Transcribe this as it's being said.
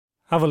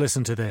Have a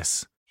listen to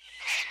this.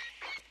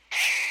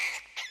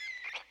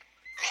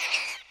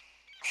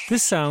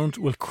 This sound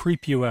will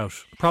creep you out,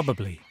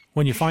 probably,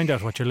 when you find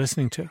out what you're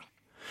listening to.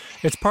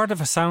 It's part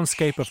of a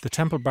soundscape of the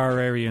Temple Bar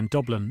area in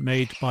Dublin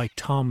made by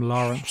Tom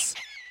Lawrence.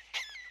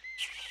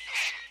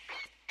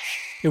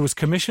 It was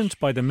commissioned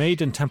by the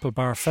Made in Temple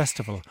Bar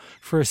Festival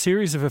for a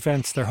series of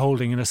events they're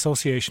holding in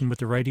association with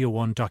the Radio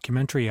 1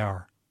 Documentary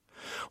Hour.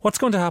 What's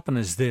going to happen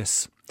is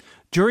this.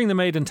 During the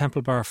Made in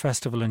Temple Bar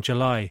Festival in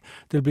July,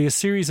 there'll be a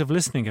series of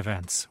listening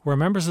events where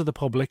members of the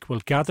public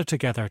will gather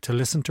together to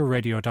listen to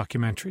radio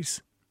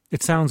documentaries.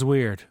 It sounds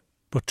weird,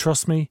 but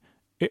trust me,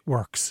 it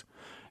works.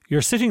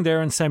 You're sitting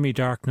there in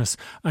semi-darkness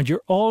and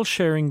you're all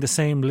sharing the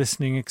same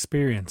listening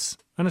experience.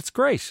 And it's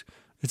great.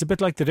 It's a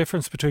bit like the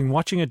difference between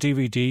watching a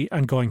DVD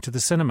and going to the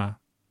cinema.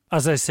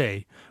 As I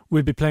say,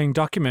 we'll be playing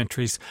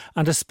documentaries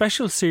and a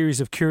special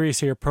series of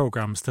Curious Ear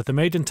programmes that the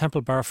Made in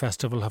Temple Bar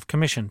Festival have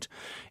commissioned.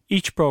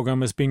 Each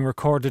programme is being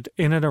recorded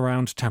in and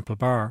around Temple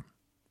Bar.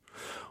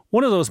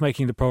 One of those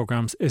making the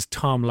programmes is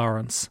Tom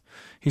Lawrence.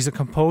 He's a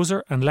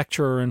composer and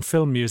lecturer in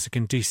film music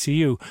in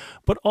DCU,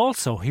 but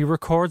also he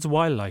records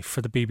wildlife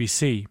for the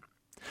BBC.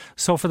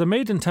 So for the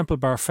Made in Temple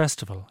Bar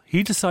Festival,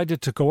 he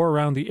decided to go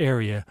around the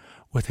area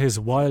with his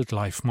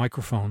wildlife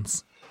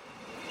microphones.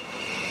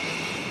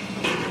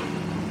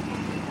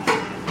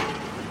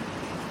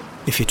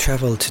 If you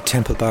travel to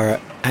Temple Bar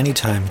any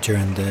time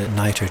during the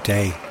night or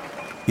day,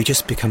 you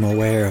just become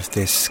aware of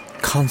this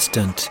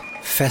constant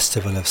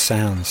festival of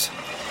sounds.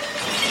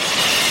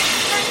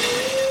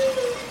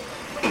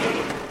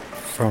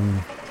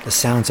 From the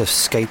sounds of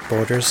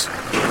skateboarders,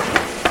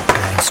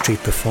 street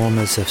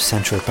performers of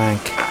Central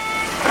Bank,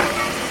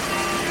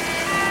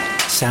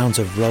 sounds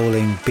of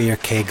rolling beer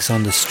kegs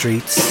on the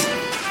streets,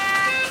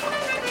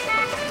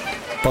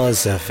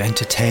 buzz of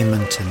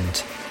entertainment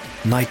and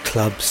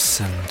nightclubs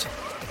and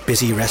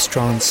busy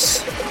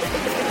restaurants,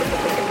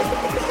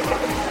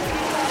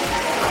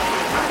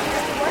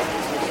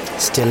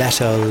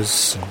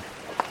 stilettos,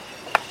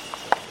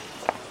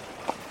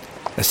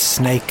 a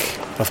snake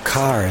of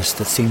cars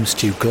that seems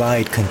to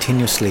glide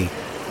continuously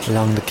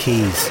along the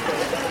quays,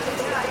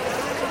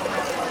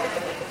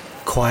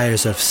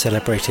 choirs of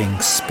celebrating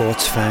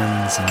sports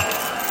fans and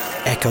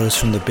echoes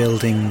from the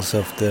buildings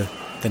of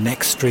the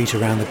next street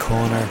around the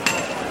corner,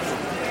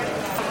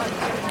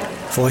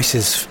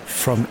 voices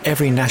from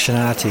every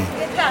nationality,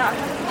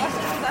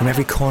 from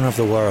every corner of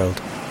the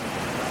world.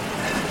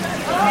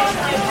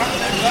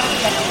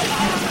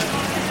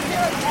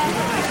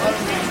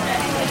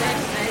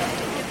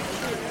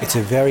 It's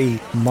a very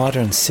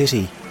modern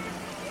city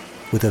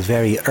with a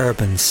very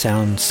urban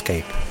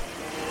soundscape.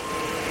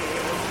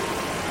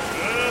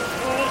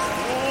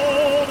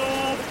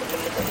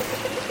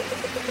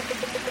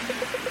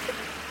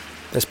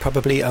 There's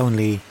probably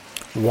only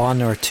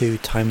 1 or 2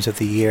 times of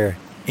the year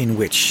in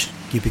which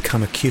you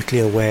become acutely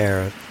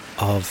aware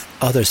of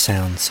other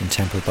sounds in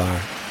Temple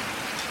Bar.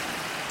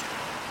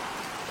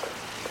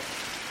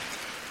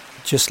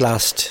 Just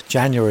last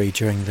January,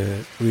 during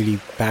the really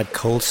bad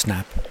cold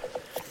snap,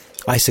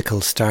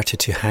 icicles started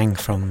to hang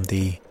from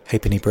the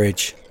Halfpenny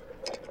Bridge.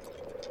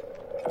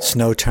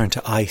 Snow turned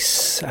to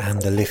ice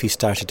and the Liffey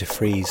started to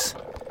freeze.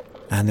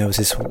 And there was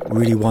this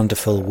really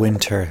wonderful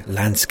winter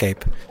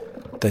landscape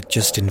that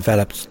just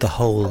enveloped the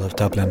whole of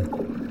Dublin.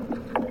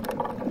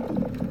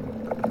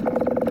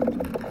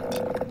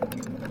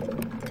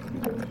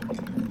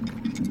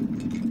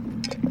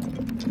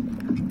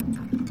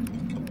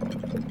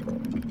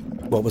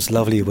 What was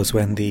lovely was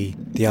when the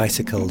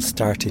icicles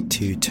started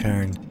to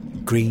turn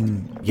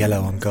green,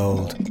 yellow and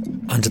gold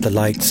under the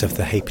lights of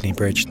the Halfpenny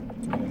Bridge.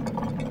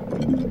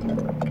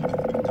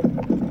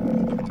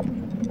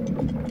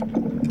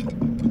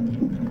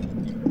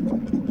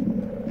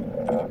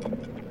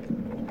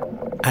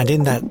 And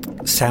in that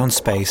sound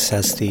space,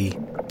 as the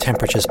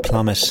temperatures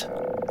plummet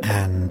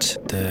and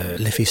the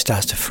Liffey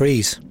starts to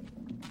freeze,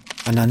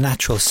 an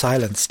unnatural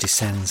silence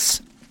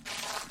descends.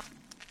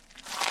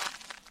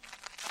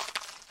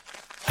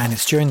 And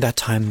it's during that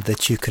time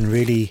that you can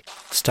really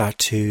start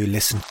to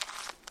listen.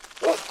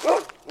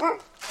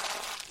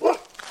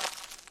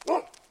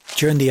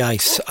 During the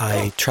ice,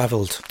 I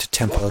travelled to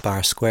Temple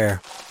Bar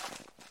Square,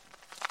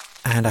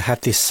 and I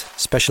have this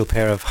special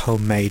pair of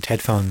homemade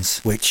headphones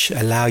which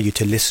allow you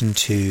to listen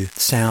to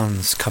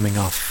sounds coming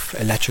off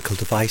electrical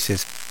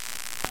devices.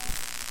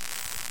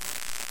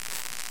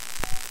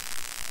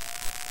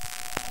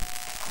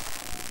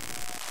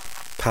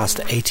 Past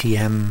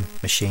ATM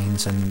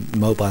machines and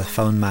mobile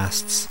phone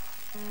masts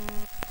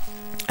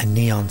and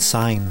neon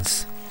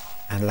signs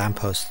and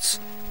lampposts,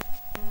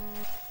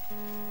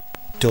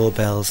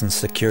 doorbells and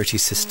security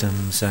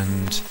systems,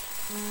 and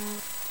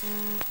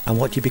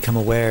what you become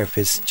aware of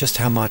is just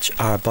how much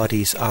our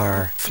bodies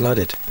are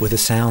flooded with the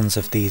sounds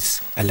of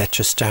these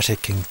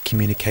electrostatic and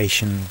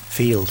communication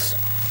fields.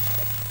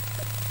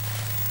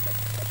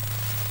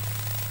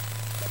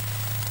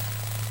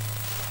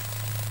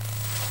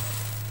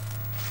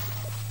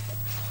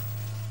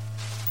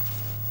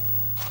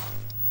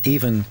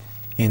 Even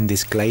in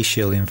this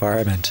glacial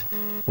environment,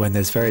 when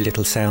there's very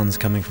little sounds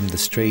coming from the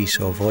street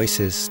or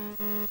voices,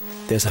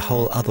 there's a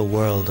whole other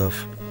world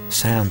of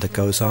sound that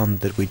goes on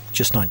that we're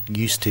just not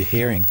used to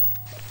hearing.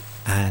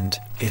 And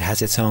it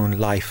has its own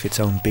life, its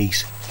own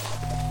beat.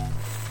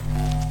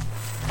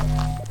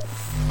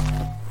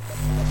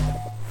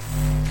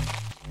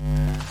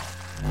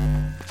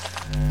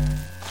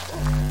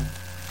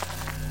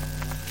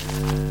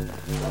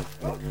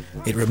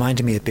 It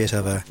reminded me a bit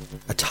of a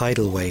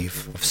tidal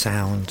wave of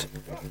sound,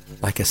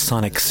 like a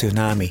sonic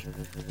tsunami,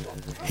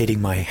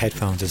 hitting my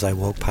headphones as I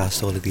walk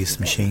past all of these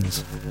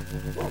machines.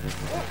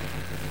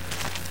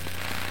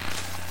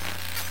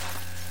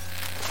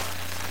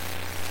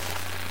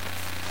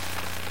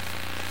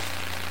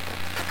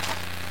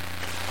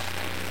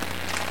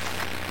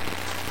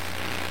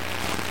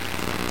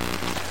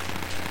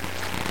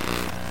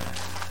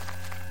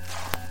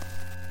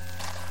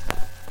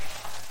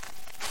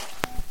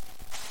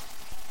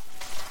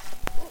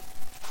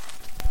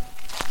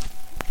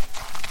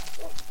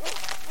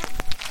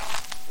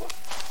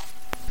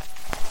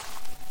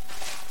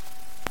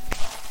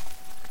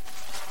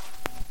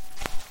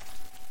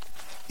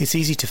 It's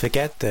easy to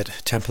forget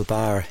that Temple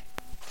Bar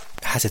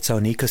has its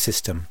own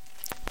ecosystem.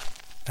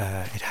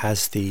 It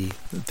has the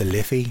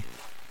Liffey,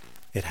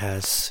 it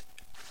has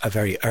a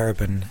very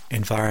urban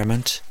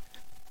environment,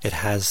 it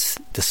has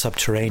the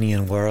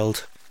subterranean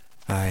world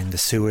in the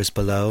sewers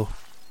below.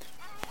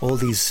 All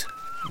these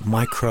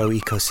micro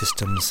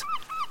ecosystems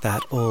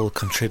that all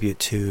contribute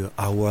to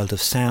our world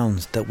of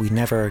sounds that we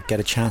never get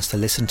a chance to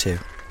listen to.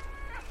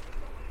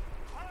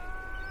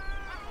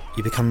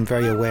 You become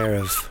very aware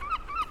of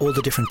all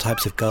the different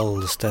types of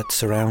gulls that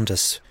surround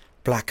us.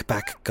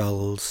 Black-back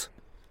gulls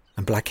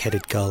and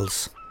black-headed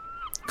gulls,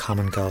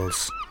 common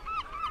gulls,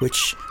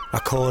 which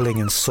are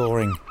calling and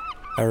soaring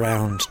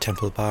around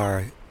Temple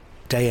Bar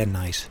day and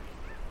night.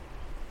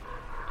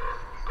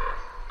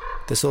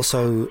 There's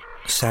also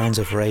sounds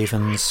of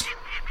ravens.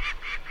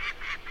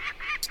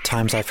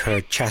 Times I've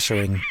heard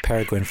chattering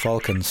peregrine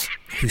falcons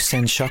who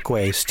send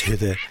shockwaves to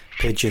the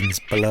pigeons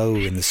below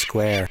in the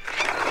square.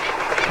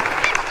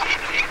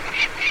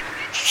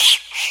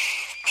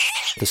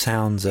 The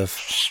sounds of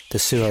the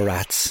sewer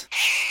rats.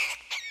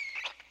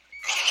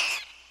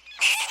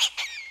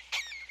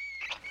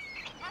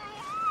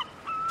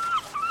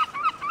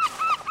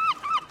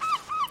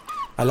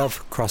 I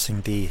love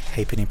crossing the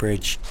Halfpenny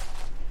Bridge.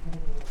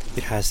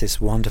 It has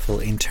this wonderful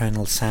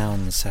internal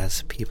sounds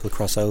as people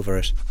cross over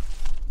it.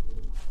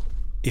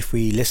 If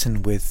we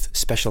listen with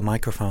special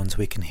microphones,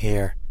 we can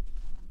hear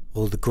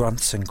all the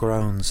grunts and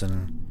groans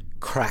and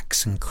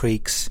cracks and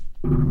creaks.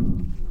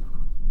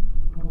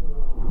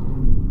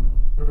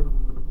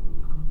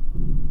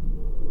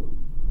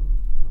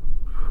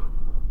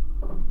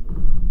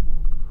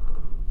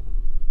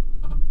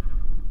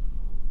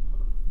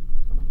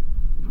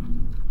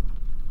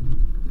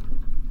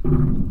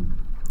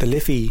 The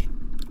Liffey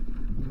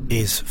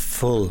is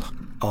full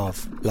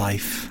of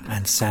life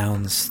and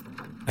sounds,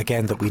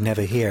 again, that we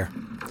never hear.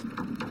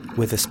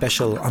 With a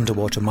special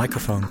underwater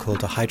microphone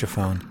called a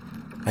hydrophone,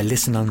 I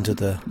listen under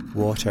the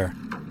water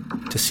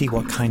to see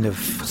what kind of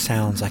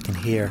sounds I can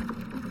hear.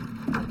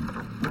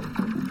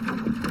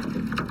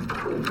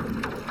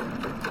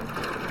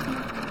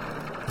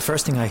 The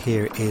first thing I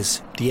hear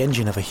is the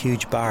engine of a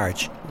huge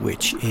barge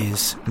which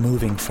is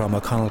moving from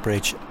O'Connell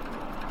Bridge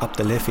up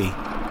the Liffey.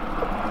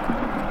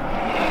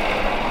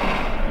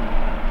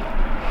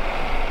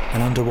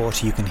 And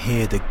underwater you can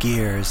hear the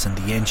gears and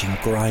the engine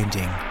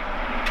grinding.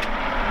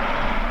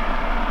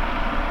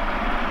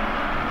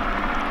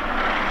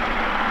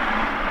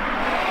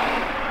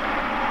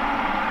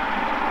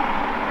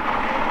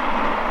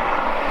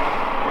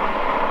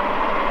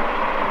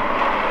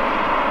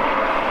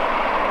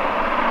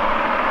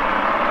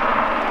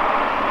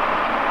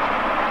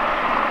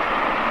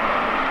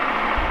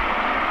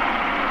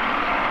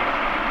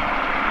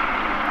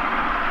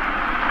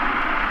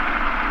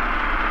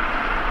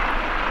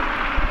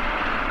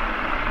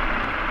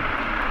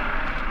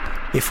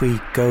 If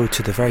we go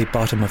to the very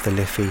bottom of the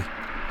Liffey,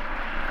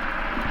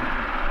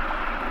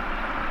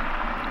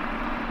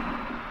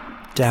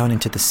 down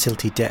into the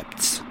silty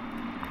depths,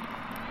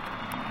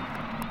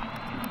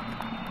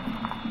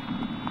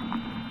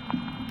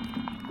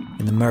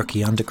 in the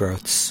murky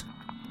undergrowths,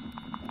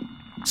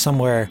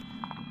 somewhere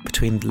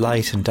between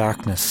light and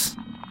darkness,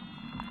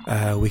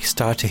 we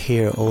start to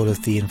hear all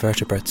of the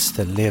invertebrates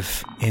that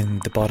live in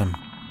the bottom.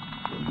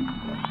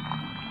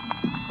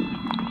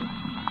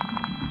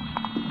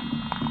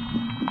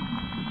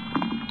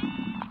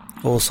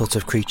 All sorts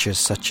of creatures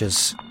such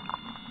as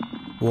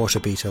water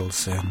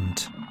beetles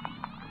and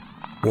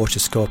water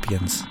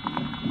scorpions.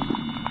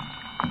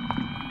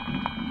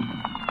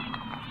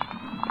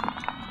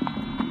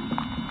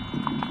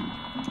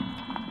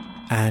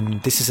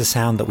 And this is a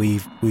sound that we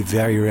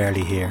very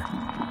rarely hear.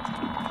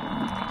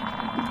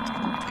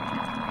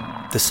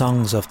 The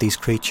songs of these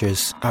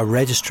creatures are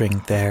registering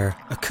their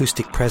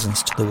acoustic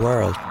presence to the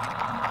world.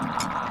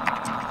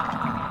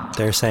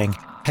 They're saying,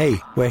 hey,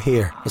 we're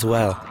here as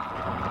well.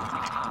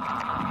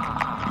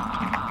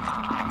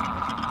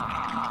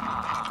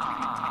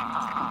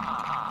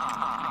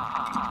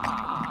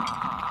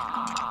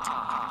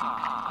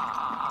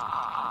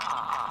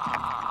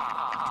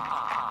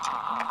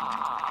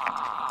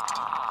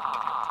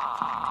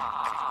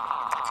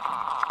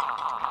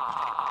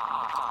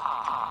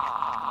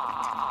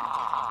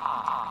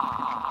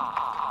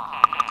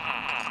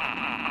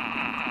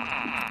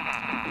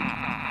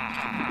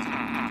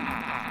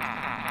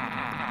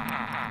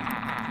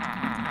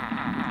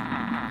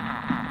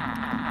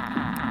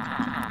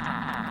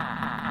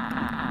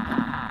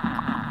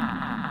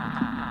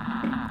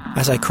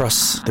 As I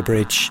cross the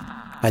bridge,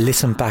 I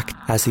listen back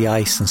as the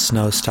ice and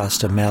snow starts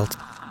to melt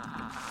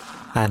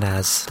and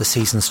as the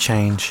seasons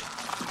change,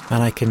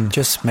 and I can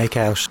just make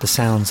out the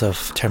sounds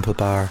of Temple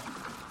Bar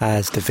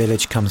as the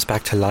village comes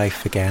back to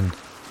life again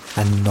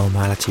and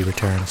normality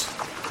returns.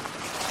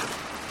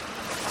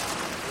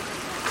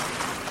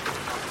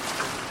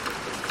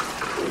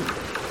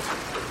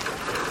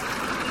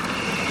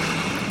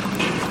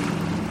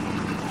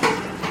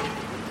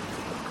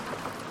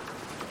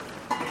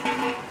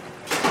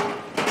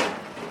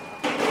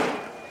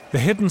 The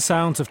Hidden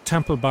Sounds of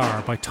Temple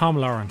Bar by Tom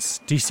Lawrence,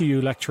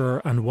 DCU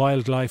lecturer and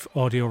wildlife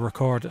audio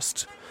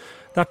recordist.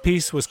 That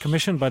piece was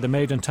commissioned by the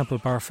Maiden Temple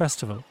Bar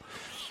Festival.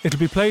 It'll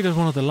be played at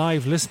one of the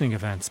live listening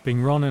events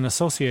being run in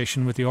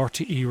association with the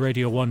RTE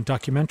Radio 1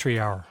 Documentary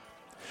Hour.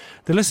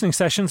 The listening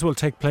sessions will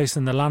take place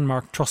in the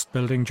Landmark Trust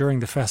building during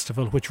the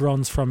festival, which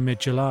runs from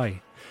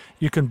mid-July.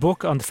 You can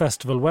book on the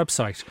festival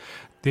website.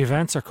 The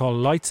events are called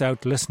Lights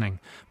Out Listening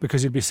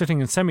because you'll be sitting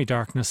in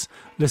semi-darkness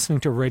listening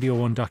to Radio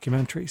 1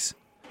 documentaries.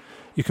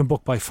 You can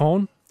book by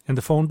phone, in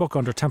the phone book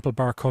under Temple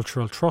Bar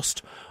Cultural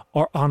Trust,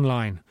 or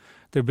online.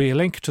 There'll be a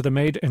link to the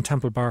Made in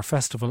Temple Bar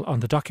Festival on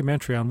the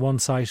documentary on one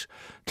site.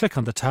 Click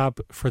on the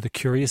tab for the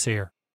curious ear.